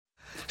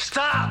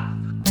Stop!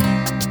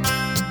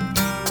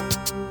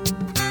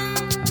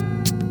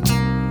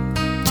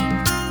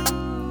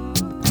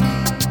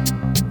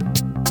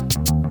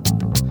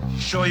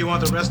 Sure you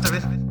want the rest of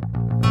it?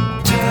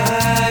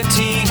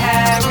 Dirty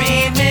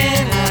Harry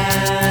Minute.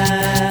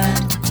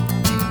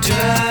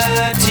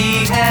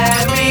 Dirty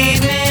Harry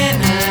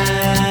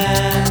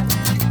Minute.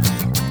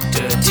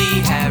 Dirty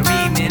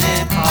Harry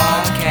Minute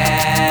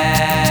Podcast.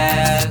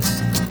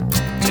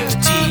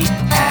 Dirty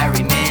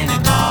Harry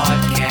Minute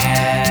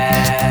Podcast.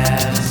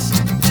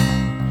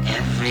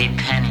 Every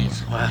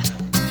penny's worth it.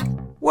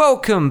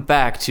 Welcome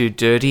back to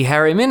Dirty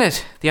Harry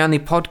Minute, the only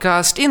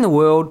podcast in the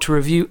world to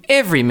review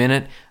every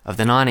minute of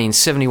the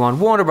 1971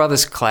 Warner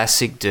Brothers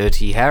classic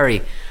Dirty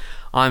Harry.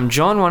 I'm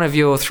John, one of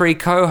your three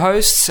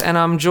co-hosts, and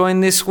I'm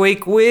joined this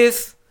week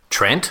with...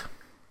 Trent.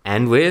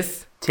 And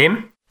with...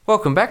 Tim,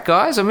 Welcome back,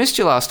 guys. I missed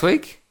you last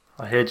week.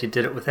 I heard you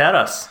did it without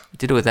us.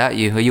 Did it without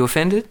you. Are you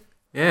offended?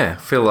 Yeah,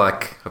 I feel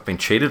like I've been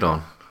cheated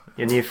on.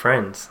 Your new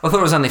friends. I thought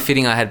it was only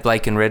fitting I had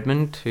Blake and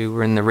Redmond, who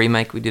were in the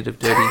remake we did of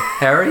Dirty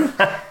Harry.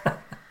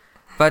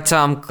 But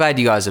I'm glad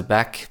you guys are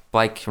back.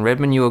 Blake and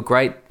Redmond, you were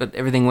great, but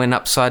everything went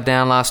upside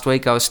down last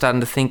week. I was starting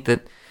to think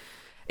that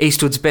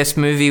Eastwood's best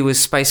movie was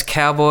Space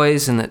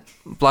Cowboys and that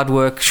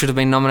Bloodwork should have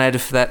been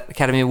nominated for that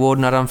Academy Award,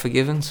 not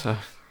Unforgiven. So,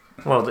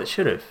 Well, that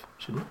should have,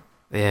 shouldn't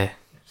it? yeah.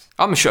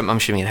 I'm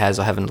assuming it has.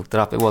 I haven't looked it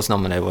up. It was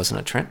nominated,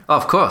 wasn't it, Trent? Oh,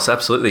 of course,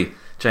 absolutely.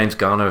 James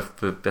Garner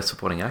for Best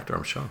Supporting Actor,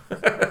 I'm sure.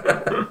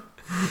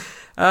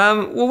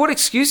 Well, what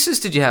excuses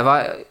did you have?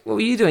 What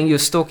were you doing? You were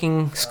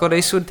stalking Scott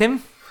Eastwood,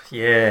 Tim?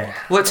 Yeah,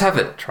 Let's have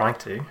it. trying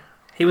to.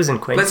 He was in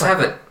Queensland. Let's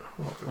have it.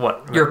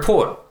 What? Your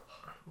report.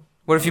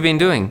 What have you been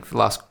doing for the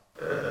last...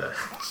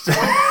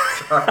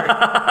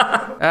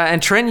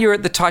 and Trent, you're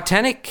at the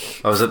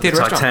Titanic I was at the Theatre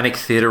Restaurant. Titanic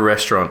Theatre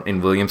Restaurant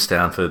in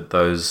Williamstown, for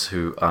those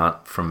who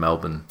aren't from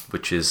Melbourne,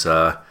 which is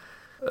a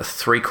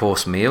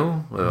three-course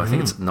meal. I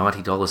think it's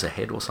 $90 a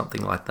head or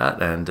something like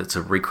that, and it's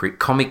a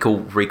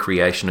comical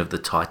recreation of the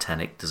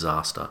Titanic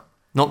disaster.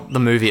 Not the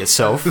movie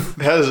itself.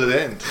 How does it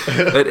end?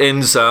 It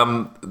ends,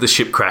 the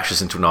ship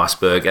crashes into an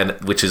iceberg, and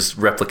which is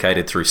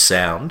replicated through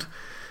sound,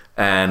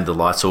 and the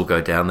lights all go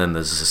down. Then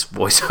there's this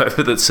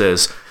voiceover that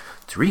says,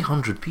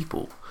 300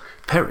 people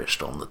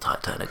perished on the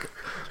Titanic.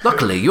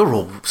 Luckily, you're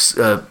all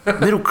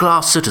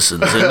middle-class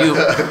citizens, and you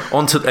go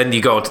onto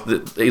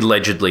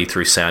allegedly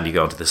through sound, you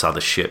go onto this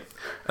other ship,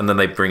 and then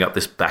they bring up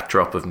this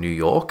backdrop of New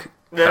York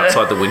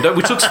outside the window,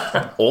 which looks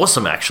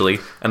awesome, actually,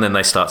 and then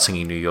they start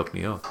singing New York,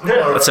 New York.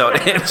 That's how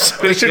it ends.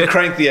 We should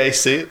crank the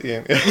AC at the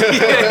end.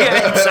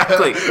 yeah,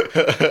 exactly.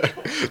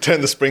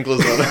 Turn the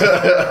sprinklers on.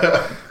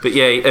 But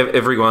yeah,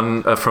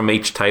 everyone from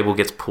each table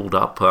gets pulled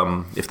up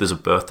if there's a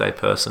birthday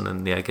person,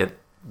 and get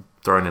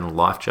thrown in a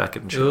life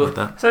jacket and shit like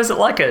that. So is it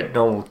like a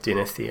normal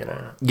dinner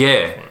theatre?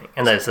 Yeah.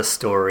 And there's a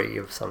story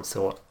of some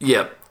sort.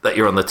 Yeah, that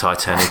you're on the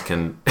Titanic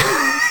and...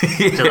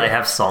 Do they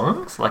have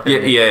songs? Like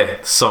Yeah,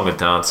 song and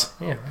dance.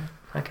 Yeah, right.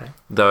 Okay.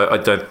 Though I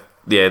don't...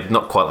 Yeah,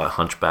 not quite like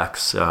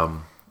Hunchbacks.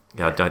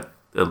 I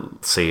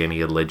don't see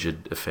any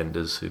alleged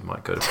offenders who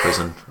might go to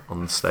prison on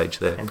the stage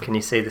there. And can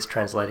you see this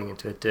translating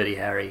into a Dirty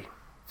Harry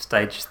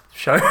stage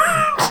show?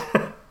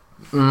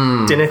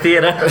 Dinner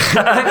theatre?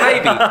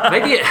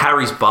 Maybe at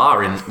Harry's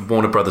Bar in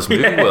Warner Brothers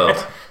Movie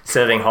World.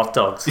 Serving hot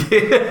dogs.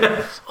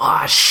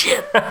 Oh,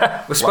 shit.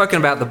 We've spoken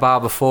about the bar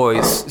before.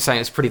 He's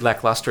saying it's pretty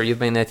lackluster. You've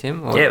been there,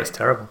 Tim? Or... Yeah, it was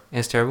terrible. Yeah,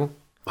 it's terrible.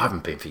 I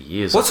haven't been for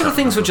years. What sort of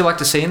things would you like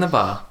to see in the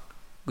bar?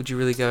 Would you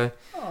really go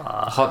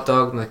a hot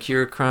dog and the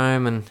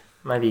Curachrome, and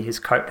Maybe his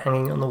coat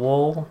hanging on the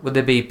wall. would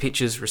there be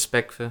pictures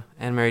respect for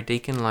Anne-Marie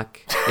Deacon,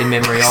 like in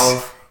memory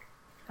of?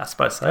 I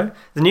suppose so.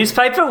 The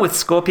newspaper with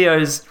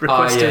Scorpio's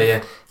request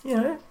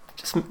yeah.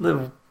 just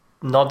little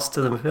nods to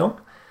the film.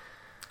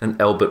 An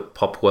Albert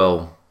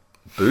Popwell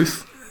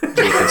booth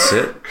where you can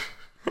sit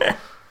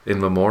in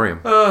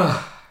memoriam.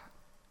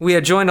 We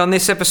are joined on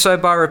this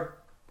episode by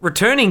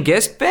returning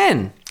guest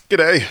Ben.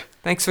 G'day.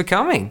 Thanks for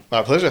coming.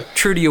 My pleasure.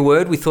 True to your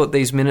word, we thought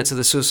these minutes of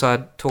the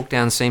suicide talk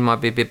down scene might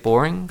be a bit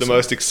boring. The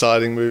most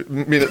exciting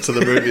minutes of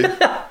the movie.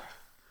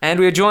 And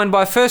we are joined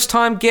by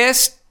first-time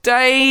guest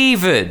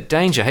David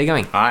Danger. How you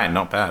going? Hi,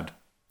 not bad.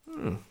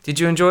 Did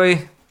you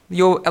enjoy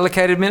your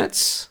allocated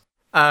minutes?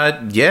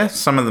 Yeah,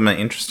 some of them are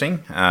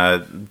interesting.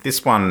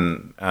 This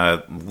one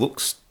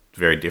looks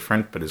very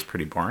different, but is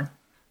pretty boring.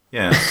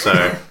 Yeah,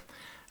 so,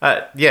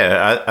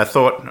 I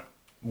thought,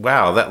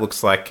 wow, that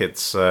looks like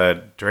it's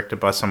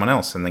directed by someone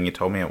else, and then you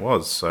told me it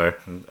was, so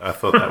I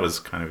thought that was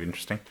kind of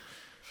interesting.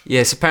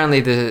 Yes, apparently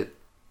the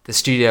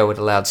studio had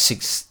allowed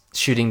 6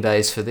 shooting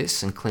days for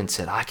this, and Clint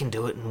said, I can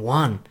do it in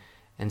 1.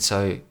 And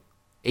so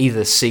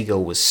either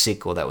Siegel was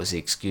sick or that was the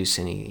excuse,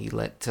 and he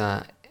let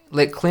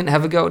Clint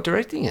have a go at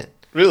directing it.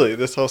 Really?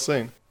 This whole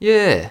scene?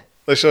 Yeah.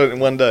 They shot it in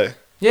one day?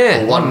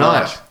 Yeah, Or one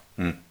night.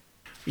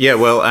 Yeah,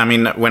 well, I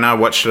mean, when I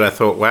watched it, I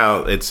thought,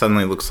 wow, it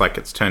suddenly looks like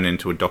it's turned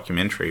into a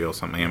documentary or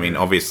something. I mean,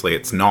 obviously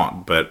it's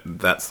not, but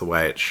that's the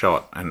way it's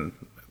shot, and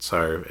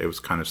so it was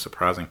kind of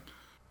surprising.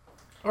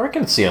 I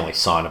reckon it's the only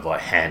sign of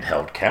like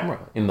handheld camera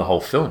in the whole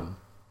film.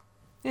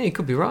 Yeah, you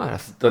could be right.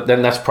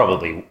 Then that's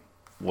probably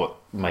what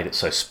made it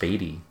so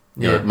speedy.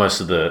 Yeah.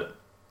 Most of the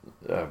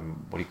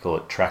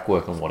track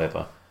work and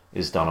whatever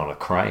is done on a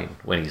crane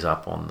when he's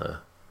up on the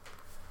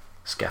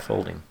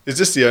scaffolding. Is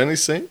this the only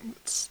scene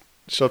that's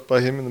shot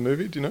by him in the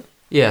movie? Do you know?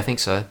 Yeah, I think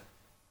so.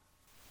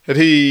 Had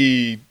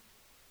he?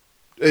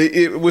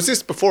 Was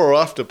this before or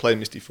after Play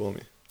Misty for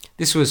Me?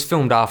 This was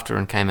filmed after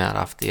and came out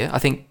after. Yeah, I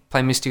think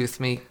Play Misty with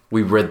Me.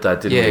 We read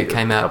that, didn't we? Yeah, it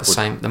came out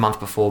Couple the month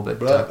before,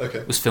 but Okay.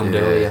 it was filmed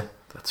Yeah, earlier.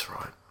 That's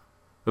right.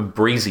 But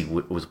Breezy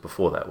was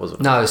before that, wasn't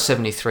it? No, it was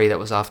 73. That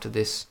was after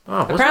this.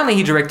 Oh, was Apparently,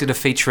 he directed a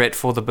featurette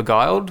for The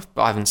Beguiled,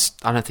 but I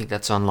don't think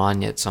that's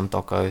online yet. Some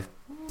doco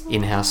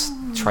in-house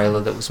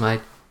trailer that was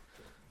made.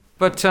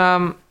 But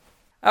it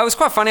was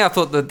quite funny. I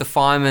thought that the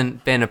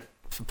fireman Ben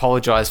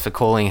apologised for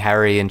calling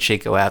Harry and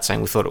Chico out,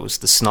 saying we thought it was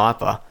the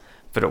sniper,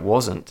 but it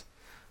wasn't.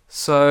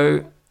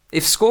 So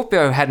if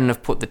Scorpio hadn't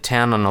have put the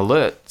town on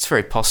alert, it's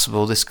very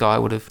possible this guy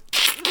would have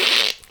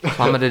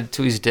plummeted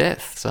to his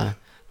death. So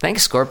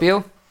thanks,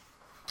 Scorpio.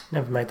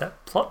 Never made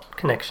that plot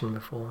connection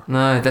before.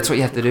 No, that's what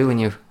you have to do when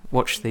you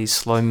watch these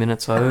slow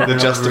minutes over. The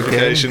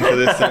justification for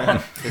this thing.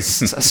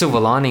 There's a silver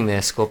lining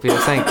there, Scorpio.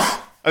 Thanks.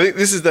 I think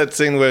this is that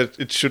scene where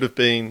it should have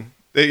been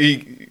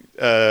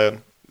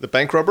the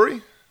bank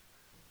robbery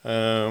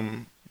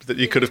that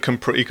you could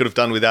have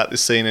done without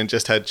this scene and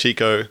just had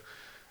Chico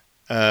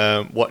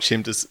watch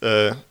him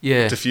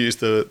diffuse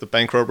the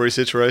bank robbery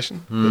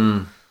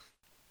situation.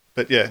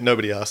 But yeah,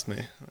 nobody asked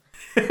me.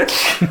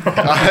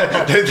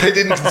 They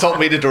didn't consult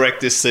me to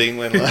direct this scene.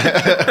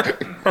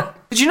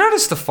 Did you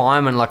notice the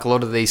fireman, like a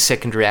lot of these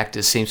secondary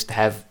actors, seems to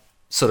have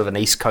sort of an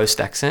East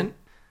Coast accent?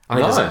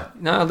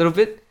 No, a little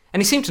bit.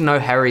 And he seemed to know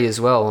Harry as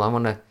well. I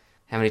wonder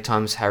how many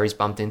times Harry's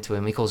bumped into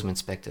him. He calls him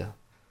Inspector.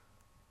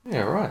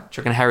 Yeah, right.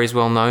 Do you reckon Harry's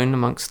well known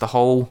amongst the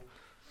whole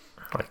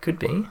It could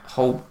be.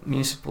 whole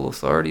municipal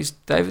authorities,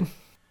 David?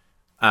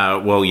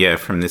 Well, yeah,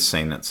 from this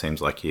scene, it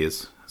seems like he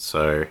is.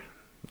 So,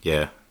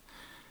 yeah,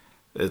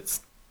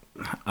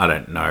 I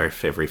don't know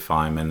if every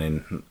fireman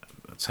in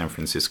San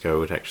Francisco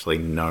would actually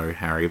know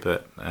Harry,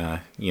 but,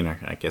 I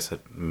guess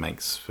it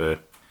makes for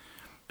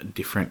a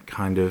different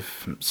kind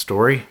of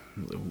story.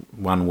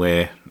 One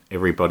where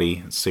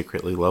everybody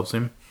secretly loves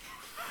him.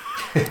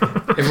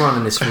 Everyone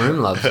in this room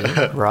loves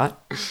him, right?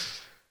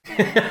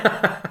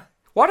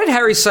 Why did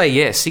Harry say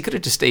yes? He could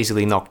have just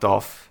easily knocked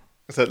off.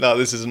 I said, no,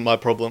 this isn't my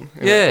problem.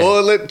 Yeah.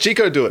 Or let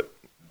Chico do it.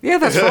 Yeah,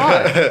 that's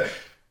right.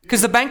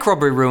 Because the bank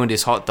robbery ruined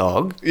his hot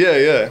dog.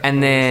 Yeah.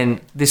 And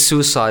then this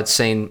suicide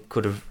scene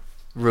could have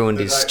ruined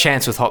his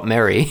chance with Hot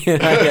Mary. He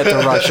had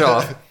to rush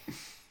off.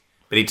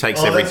 But he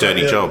takes every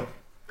dirty job.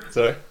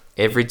 Sorry?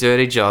 Every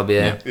dirty job,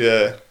 yeah.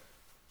 Yeah.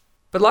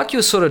 But like you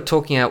were sort of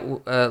talking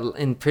out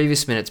in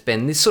previous minutes,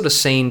 Ben, this sort of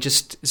scene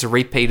just is a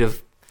repeat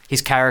of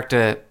his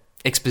character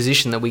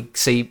exposition that we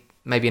see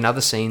maybe in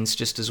other scenes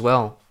just as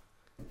well.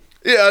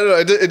 Yeah, I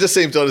don't know. It just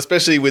seems odd,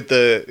 especially with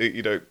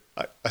the,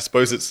 I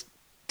suppose it's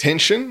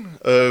tension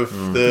of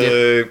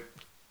the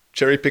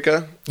cherry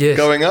picker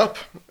going up.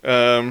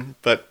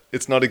 But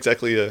it's not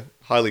exactly a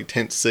highly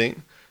tense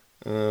scene.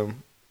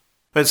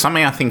 But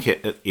something I think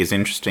it is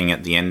interesting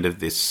at the end of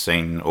this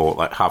scene, or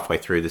like halfway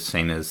through this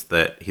scene, is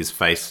that his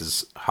face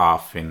is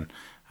half in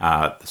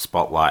the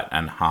spotlight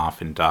and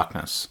half in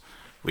darkness,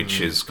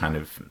 which is kind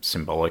of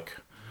symbolic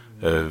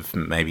of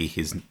maybe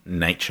his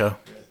nature.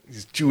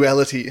 His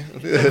duality.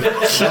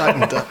 Light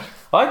and dark.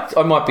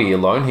 I might be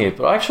alone here,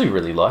 but I actually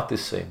really like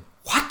this scene.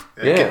 What?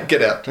 Yeah.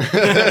 Get out.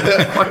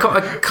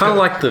 I kind of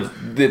like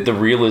the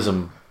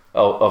realism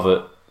of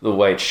it, the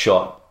way it's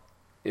shot.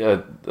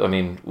 I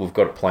mean, we've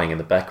got it playing in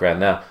the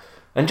background now.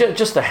 And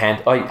just I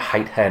hate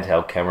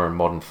handheld camera in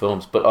modern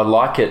films, but I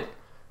like it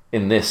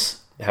in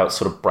this, how it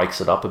sort of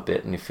breaks it up a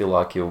bit and you feel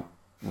like you're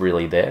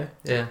really there.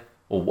 Yeah.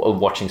 Or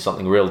watching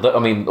something real. I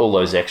mean, all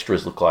those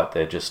extras look like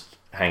they're just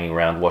hanging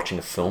around watching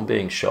a film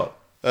being shot.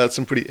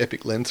 Some pretty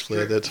epic lens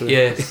flare there too.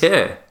 Yeah.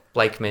 Yeah.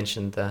 Blake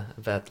mentioned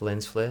about the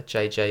lens flare.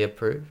 JJ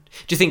approved.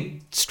 Do you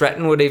think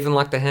Stratton would even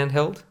like the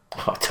handheld?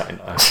 I don't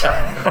know.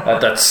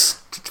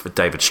 That's what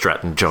David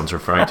Stratton John's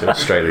referring to,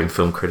 Australian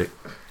film critic.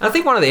 I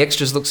think one of the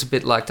extras looks a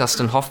bit like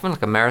Dustin Hoffman,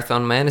 like a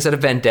marathon man. Is that a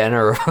bandana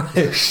or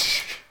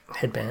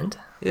Headband.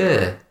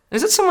 Yeah.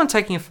 Is it someone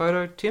taking a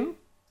photo, Tim?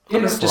 He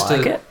looks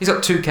like it. He's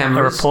got two A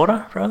cameras.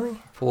 reporter, probably.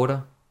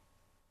 Reporter.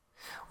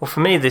 Well, for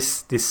me,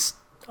 this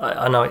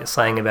I know what you're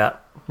saying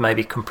about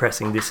maybe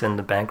compressing this and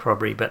the bank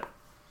robbery, but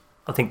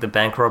I think the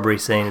bank robbery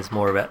scene is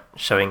more about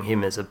showing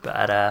him as a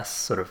badass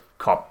sort of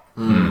cop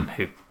who,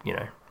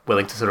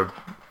 willing to sort of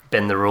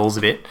bend the rules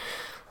a bit.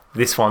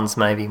 This one's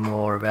maybe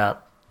more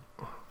about,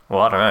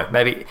 well, I don't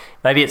know.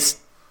 Maybe it's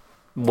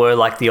more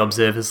like the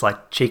observers,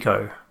 like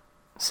Chico,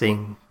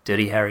 seeing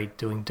Dirty Harry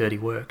doing dirty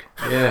work.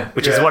 Yeah.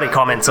 Which is what he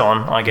comments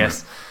on, I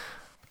guess.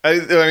 I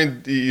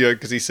mean,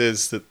 because he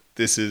says that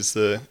this is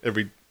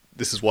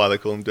why they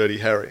call him Dirty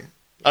Harry.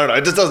 I don't know.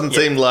 It just doesn't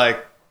seem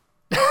like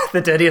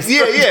The dirtiest.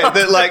 Yeah.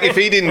 That, like, if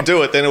he didn't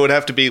do it, then it would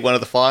have to be one of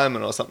the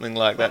firemen or something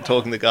like that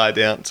talking the guy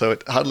down. So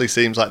it hardly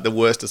seems like the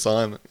worst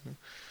assignment.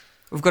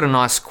 We've got a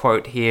nice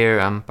quote here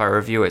by a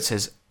reviewer. It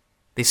says,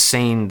 this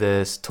scene,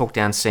 the talk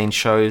down scene,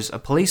 shows a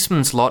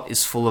policeman's lot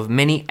is full of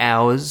many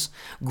hours,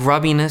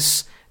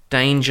 grubbiness,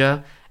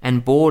 danger,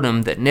 and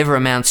boredom that never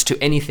amounts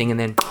to anything, and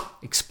then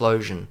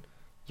explosion.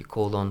 You're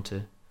called on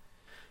to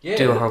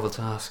do a horrible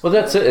task. Well,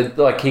 that's it.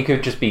 Like, he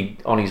could just be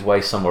on his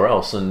way somewhere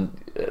else, and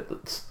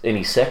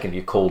any second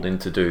you're called in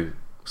to do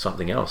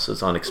something else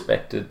that's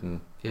unexpected.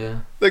 And Yeah.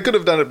 They could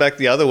have done it back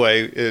the other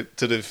way. It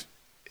sort of,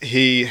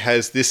 he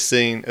has this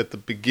scene at the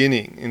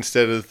beginning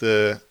instead of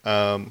the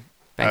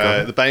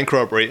bank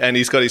robbery, and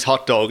he's got his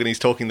hot dog and he's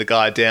talking the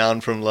guy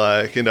down from,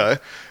 like, you know,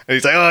 and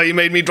he's like, "Oh, you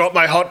made me drop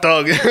my hot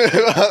dog." you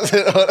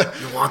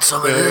want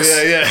some of this?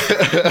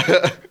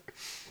 Yeah.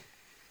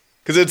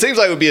 Because it seems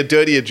like it would be a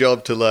dirtier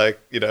job to, like,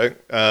 you know,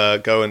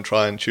 go and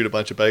try and shoot a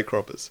bunch of bank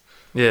robbers.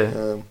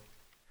 Yeah.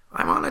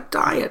 I'm on a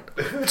diet.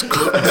 It's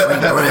gluten-free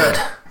bread.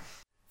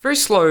 Very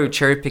slow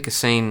cherry picker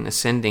scene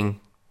ascending.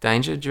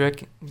 Danger, do you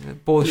reckon?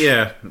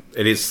 Yeah,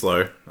 it is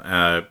slow.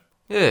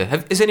 Yeah.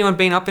 Has anyone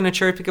been up in a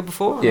cherry picker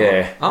before?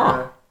 Yeah.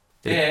 Oh.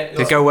 Did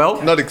it go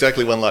well? Not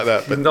exactly one like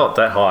that, but Not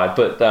that high,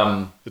 but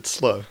it's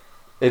slow.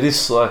 it is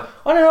slow.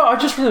 I don't know. I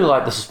just really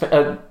like the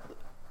suspense.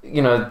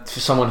 You know, for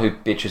someone who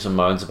bitches and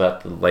moans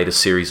about the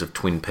latest series of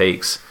Twin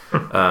Peaks, you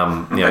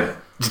know,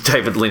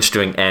 David Lynch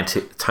doing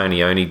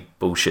Antonioni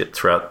bullshit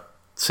throughout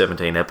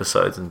 17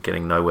 episodes and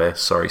getting nowhere.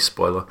 Sorry,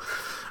 spoiler.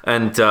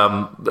 And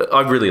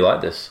I really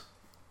like this,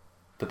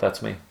 but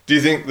that's me. Do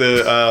you think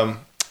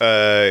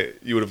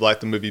you would have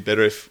liked the movie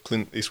better if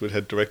Clint Eastwood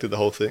had directed the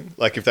whole thing?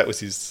 Like, if that was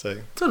his,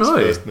 say, his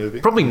first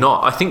movie? Probably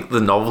not. I think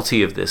the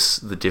novelty of this,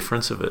 the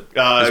difference of it,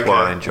 is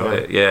why I enjoy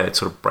it. Yeah, it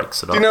sort of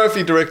breaks it up. Do you know if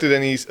he directed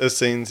any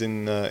scenes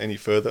in any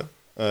further,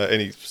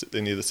 any of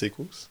the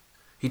sequels?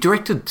 He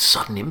directed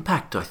Sudden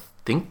Impact, I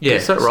think. Yeah,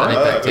 Is that Sudden right?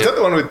 Impact. Is that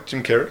the one with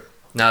Jim Carrey?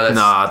 No, that's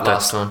Nah, last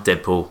that's one.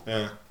 Deadpool.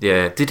 Yeah.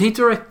 Yeah. Did he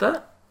direct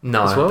that?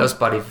 No, as well? that was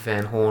Buddy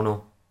Van Horn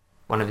or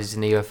one of his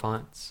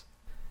neophytes.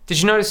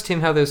 Did you notice,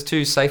 Tim, how there was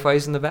 2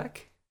 Safeways in the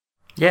back?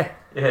 Yeah.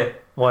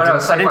 Well, I know,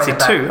 I didn't see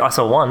Safeway in the 2. I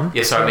saw 1.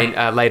 Yes, I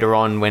mean, later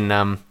on when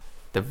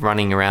they're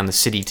running around the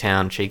city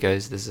town,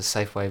 Chico's, there's a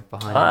Safeway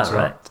behind him as well.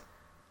 Right.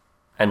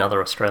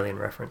 Another Australian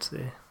reference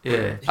there.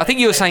 Yeah. I think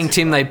you were saying,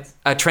 Tim,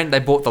 Trent, they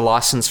bought the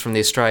license from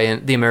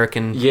the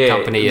American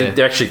company. Yeah.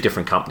 They're actually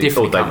different companies.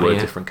 Different They company, were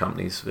yeah. different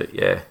companies, but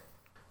yeah.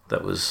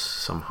 That was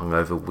some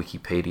hungover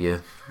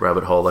Wikipedia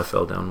rabbit hole I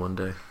fell down one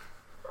day.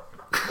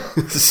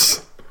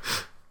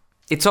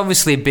 It's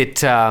obviously a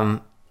bit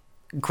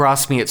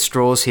grasping at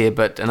straws here,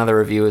 but another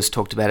reviewer has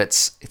talked about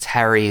it's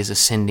Harry is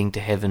ascending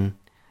to heaven,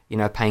 you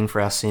know, paying for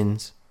our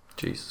sins.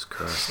 Jesus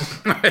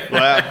Christ.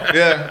 Wow.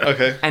 Yeah.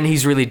 Okay. And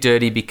he's really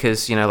dirty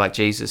because, you know, like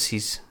Jesus,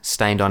 he's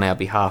stained on our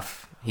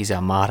behalf. He's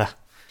our martyr.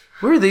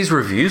 Where are these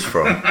reviews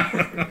from?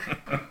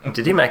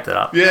 Did he make that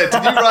up? Yeah.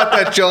 Did you write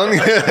that, John?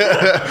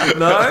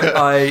 No,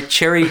 I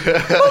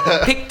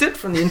cherry-picked it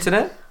from the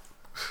internet.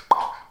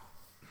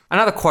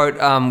 Another quote,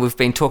 we've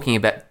been talking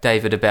about,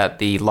 David, about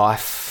the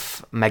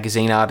Life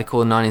magazine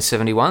article in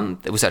 1971.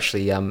 It was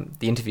actually,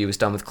 the interview was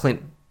done with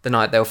Clint the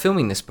night they were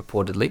filming this,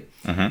 purportedly.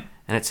 Mm-hmm.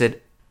 And it said,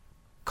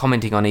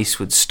 commenting on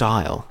Eastwood's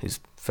style,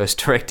 his first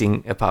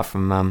directing, apart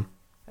from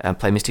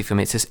Play Misty for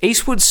Me, it says,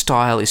 Eastwood's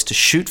style is to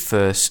shoot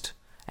first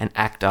and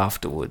act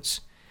afterwards.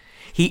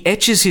 He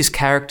etches his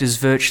characters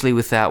virtually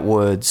without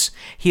words.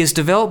 He has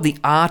developed the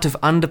art of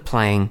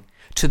underplaying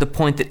to the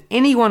point that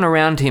anyone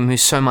around him who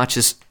so much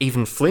as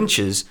even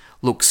flinches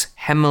looks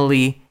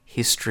hemmily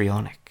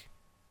histrionic.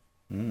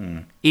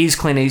 Is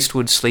Clint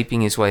Eastwood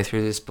sleeping his way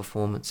through this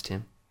performance,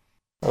 Tim?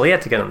 Well, he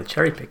had to get on the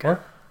cherry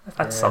picker.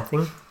 That's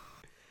something.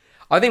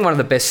 I think one of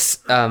the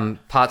best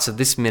parts of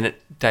this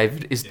minute,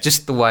 David, is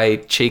just the way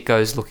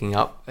Chico's looking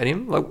up at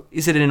him. Like,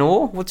 is it in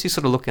awe? What's he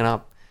sort of looking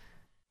up?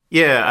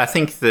 Yeah, I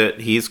think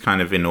that he's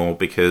kind of in awe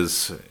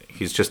because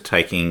he's just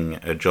taking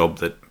a job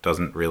that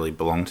doesn't really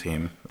belong to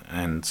him.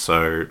 And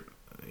so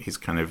he's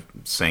kind of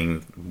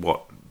seeing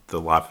what the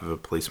life of a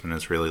policeman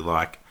is really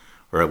like,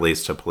 or at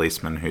least a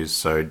policeman who's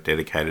so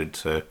dedicated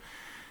to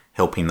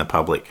helping the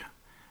public.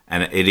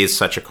 And it is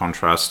such a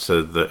contrast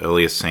to the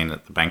earlier scene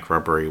at the bank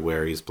robbery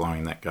where he's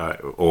blowing that guy,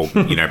 or,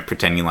 you know,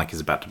 pretending like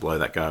he's about to blow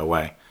that guy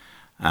away.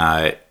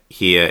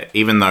 Here,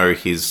 even though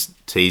he's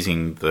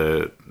teasing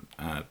the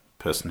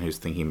person who's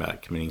thinking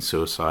about committing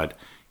suicide,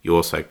 you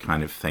also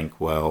kind of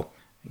think, well,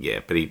 yeah,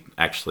 but he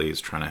actually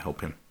is trying to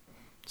help him.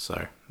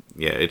 So,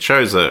 yeah, it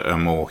shows a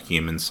more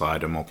human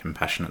side, a more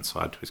compassionate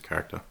side to his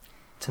character.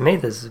 To me,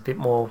 there's a bit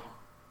more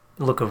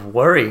look of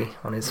worry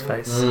on his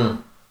face.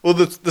 Well,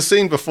 the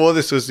scene before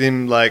this was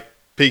him, like,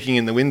 peeking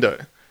in the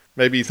window.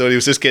 Maybe he thought he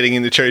was just getting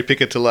in the cherry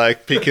picker to,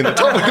 like, peek in the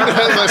top window.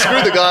 Like,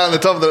 screw the guy on the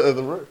top of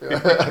the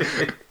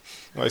roof.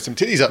 Oh, some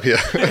titties up here.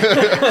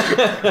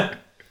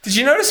 Did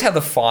you notice how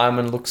the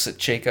fireman looks at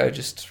Chico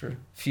just for a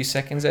few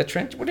seconds there,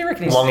 Trent? What do you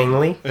reckon he's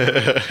Longingly.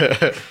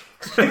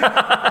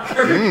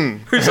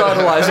 Who's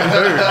idolising who?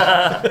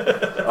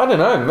 I don't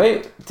know,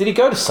 mate. Did he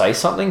go to say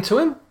something to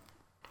him?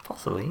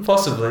 Possibly.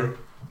 Possibly.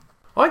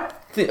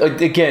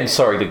 Again,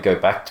 sorry to go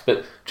back,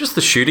 but just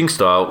the shooting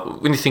style,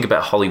 when you think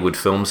about Hollywood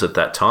films at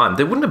that time,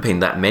 there wouldn't have been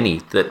that many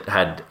that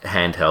had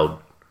handheld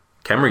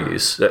camera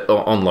use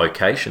on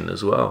location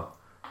as well.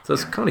 So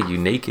it's kind of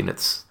unique in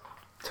its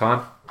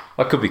time.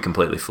 I could be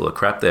completely full of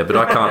crap there, but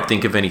I can't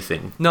think of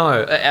anything.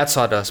 No,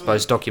 outside, I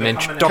suppose,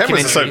 Cameras are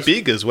documentaries. so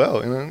big as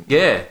well, you know.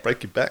 Yeah.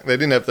 Break your back. They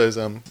didn't have those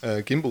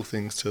gimbal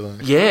things to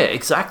like Yeah,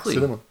 exactly.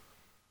 sit them on.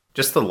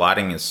 Just the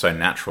lighting is so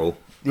natural.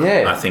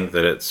 Yeah. I think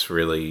that it's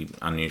really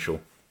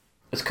unusual.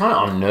 It's kind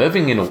of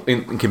unnerving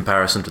in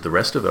comparison to the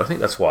rest of it. I think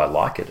that's why I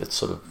like it. It's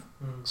sort of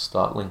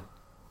startling.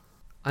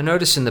 I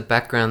notice in the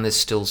background there's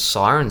still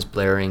sirens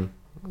blaring.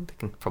 They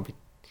can probably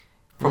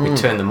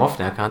turn them off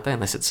now, can't they?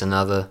 Unless it's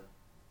another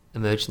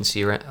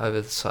emergency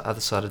over the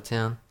other side of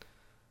town.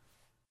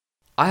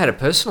 I had a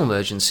personal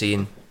emergency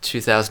in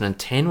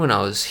 2010 when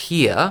I was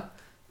here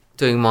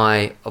doing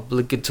my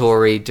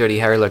obligatory Dirty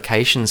Harry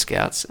location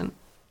scouts, and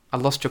I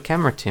lost your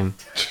camera, Tim.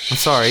 I'm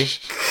sorry.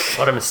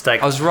 What a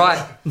mistake. I was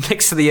right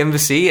next to the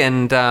embassy,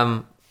 and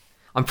I'm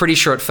pretty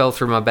sure it fell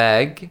through my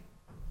bag.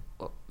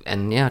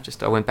 And yeah,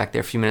 I went back there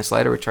a few minutes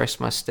later,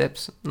 retraced my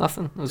steps.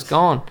 Nothing. It was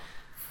gone.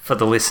 For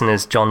the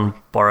listeners, John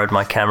borrowed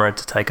my camera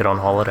to take it on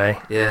holiday.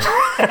 Yeah.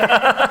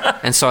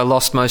 And so I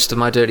lost most of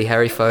my Dirty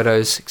Harry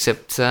photos,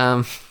 except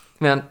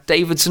Mount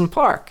Davidson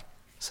Park.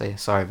 So yeah,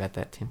 sorry about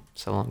that, Tim.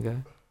 So long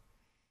ago.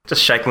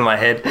 Just shaking my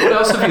head. What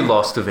else have you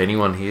lost of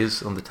anyone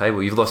here's on the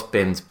table? You've lost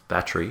Ben's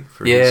battery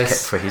for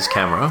his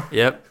camera.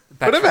 Yep.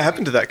 Whatever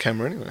happened to that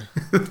camera anyway?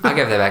 I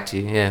gave that back to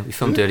you. Yeah, we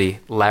filmed Dirty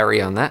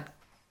Larry on that.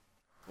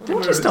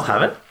 Didn't you still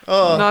have it?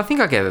 No, I think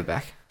I gave it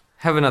back.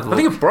 Have another look.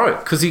 I think it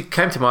broke because he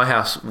came to my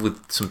house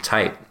with some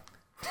tape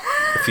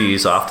a few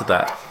years after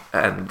that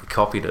and we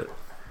copied it.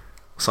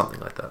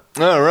 Something like that.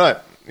 Oh, right.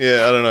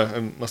 Yeah, I don't know.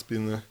 It must be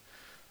in the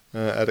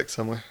attic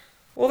somewhere.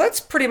 Well, that's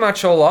pretty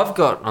much all I've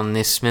got on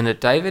this minute,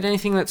 David.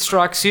 Anything that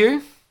strikes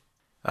you?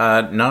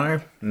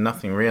 No,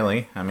 nothing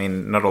really. I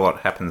mean, not a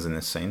lot happens in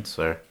this scene,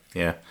 so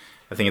yeah.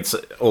 I think it's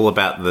all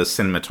about the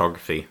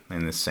cinematography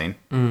in this scene.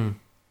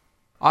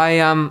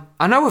 I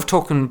know we've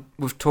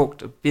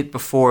talked a bit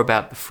before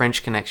about the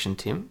French Connection,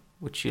 Tim,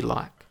 which you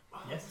like.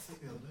 Yes.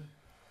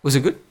 Was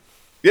it good?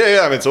 Yeah.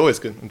 I mean, it's always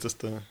good. It's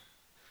just a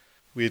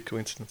weird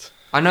coincidence.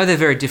 I know they're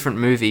very different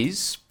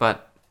movies,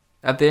 but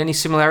are there any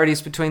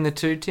similarities between the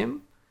two,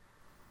 Tim?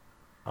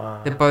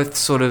 They're both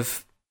sort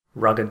of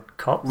Rugged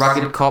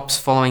cops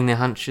following their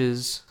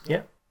hunches.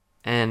 Yeah.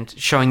 And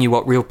showing you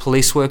what real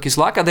police work is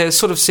like. Are there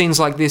sort of scenes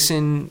like this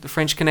in the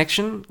French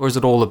Connection, or is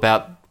it all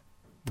about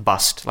the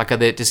bust? Like,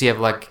 does he have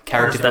like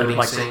character building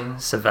like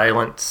scenes?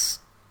 Surveillance.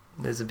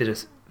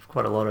 There's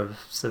quite a lot of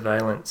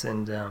surveillance,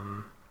 and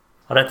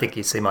I don't think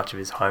you see much of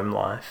his home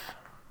life.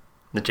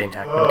 The Gene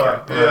Hackman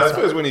character. Yeah, I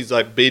suppose when he's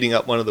like beating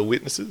up one of the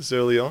witnesses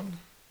early on,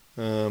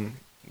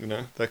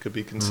 that could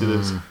be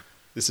considered.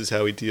 This is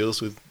how he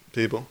deals with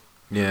people.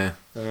 Yeah.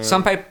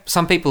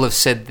 Some people have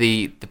said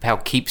the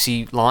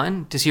Poughkeepsie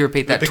line. Does he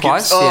repeat that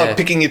twice? Oh, yeah.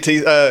 picking your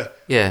teeth.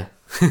 Yeah.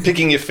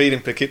 Picking your feet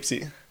in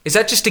Poughkeepsie. Is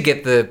that just to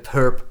get the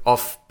perp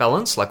off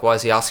balance? Like, why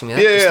is he asking me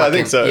that? Yeah, Just I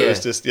think so. Yeah.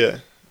 It's just,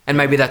 And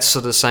maybe that's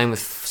sort of the same with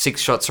 6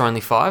 shots or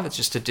only 5. It's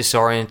just to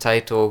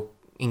disorientate or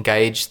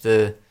engage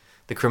the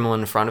criminal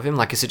in front of him.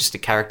 Like, is it just a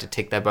character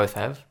tick they both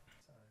have?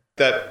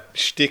 That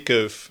shtick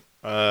of,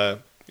 the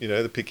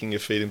picking your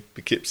feet in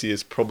Poughkeepsie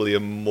is probably a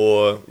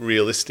more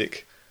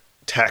realistic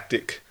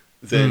tactic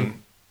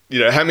than,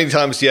 how many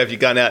times do you have your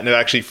gun out and have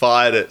actually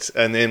fired it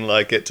and then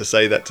like get to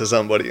say that to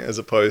somebody as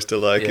opposed to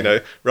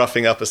like,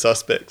 roughing up a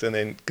suspect and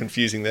then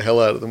confusing the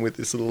hell out of them with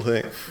this little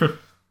thing.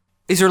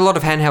 Is there a lot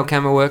of handheld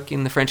camera work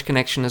in the French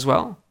Connection as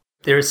well?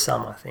 There is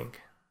some, I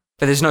think.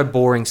 But there's no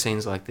boring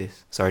scenes like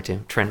this. Sorry,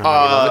 Tim. Trent, I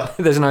love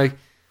it. There's no...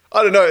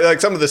 I don't know, like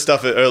some of the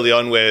stuff early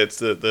on where it's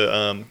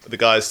the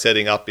guys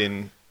setting up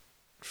in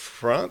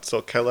France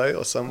or Calais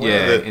or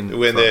somewhere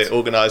when they're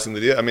organising the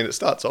deal. I mean, it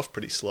starts off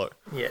pretty slow.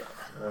 Yeah.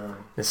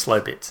 There's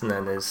slow bits and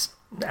then there's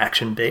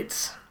action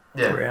beats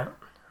throughout.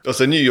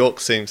 Also, New York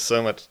seems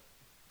so much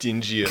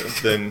dingier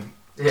than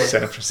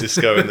San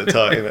Francisco in the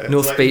time.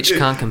 North Beach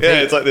can't compete.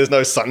 Yeah, it's like there's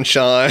no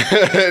sunshine.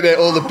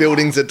 All the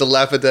buildings are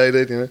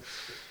dilapidated,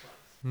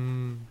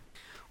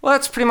 Well,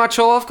 that's pretty much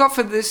all I've got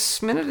for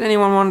this minute.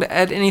 Anyone want to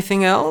add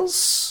anything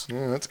else?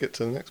 Yeah, let's get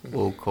to the next minute.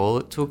 We'll call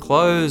it to a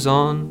close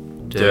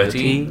on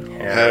Dirty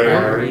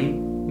Harry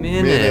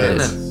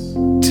Minute.